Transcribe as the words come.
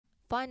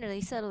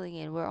Finally settling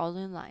in, we're all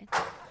in line.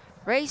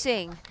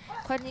 Racing!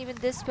 Quite an even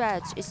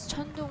dispatch. It's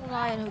Cheon-dong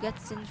Lion who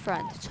gets in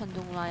front.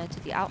 Cheon-dong Lion to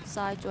the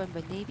outside, joined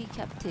by Navy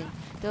Captain.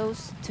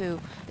 Those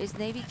two. Is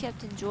Navy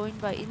Captain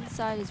joined by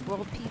inside his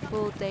World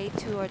People. They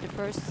two are the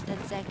first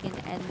and second,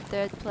 and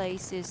third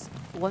place is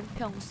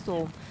WONPYEONG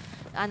Storm.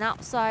 And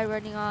outside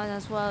running on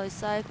as well is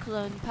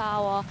Cyclone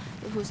Power,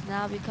 who's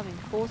now becoming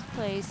fourth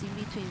place. In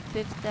between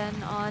fifth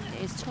and on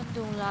is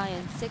Cheon-dong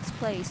Lion, sixth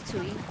place. To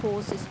in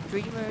course is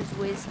Dreamers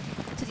Wiz.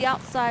 To the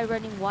outside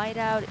running wide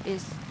out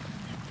is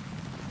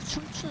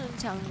춤추는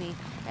장미,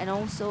 and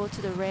also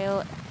to the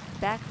rail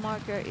back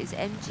marker is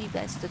MG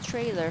Best, the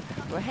trailer.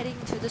 We're heading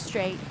to the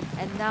straight,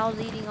 and now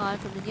leading on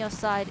from the near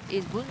side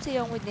is Moon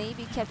Se-young with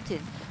Navy Captain.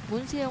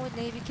 Moon Se-young with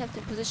Navy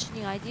Captain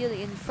positioning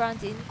ideally in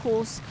front. In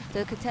course,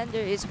 the contender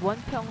is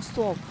WONPYEONG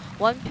Storm.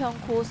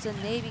 WONPYEONG course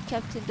and Navy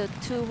Captain, the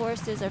two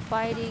horses are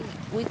fighting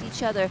with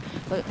each other,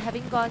 but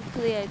having gone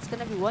clear, it's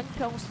gonna be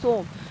WONPYEONG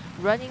Storm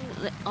running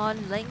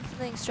on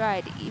lengthening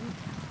stride.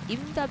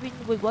 Lim Da-bin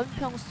with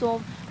WONPYEONG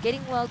Storm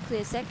getting well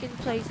clear. Second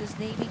place is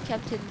Navy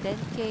Captain, then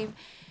came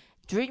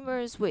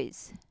Dreamers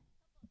Wiz.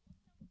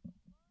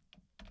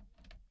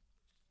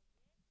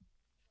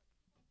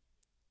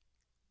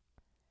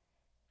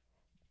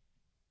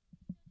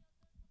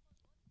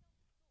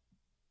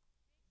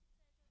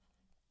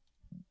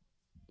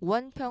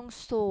 WONPYEONG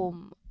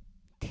Storm,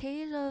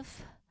 Tale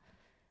of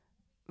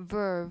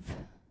Verve,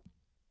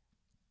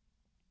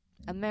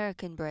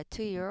 American bred,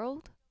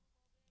 2-year-old.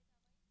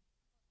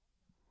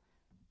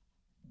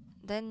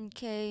 Then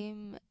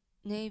came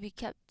Navy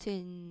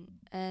Captain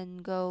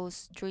and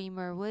goes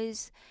Dreamer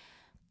Wiz.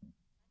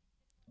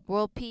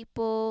 World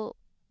People,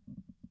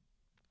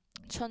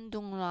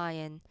 Cheon-dong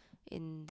Lion in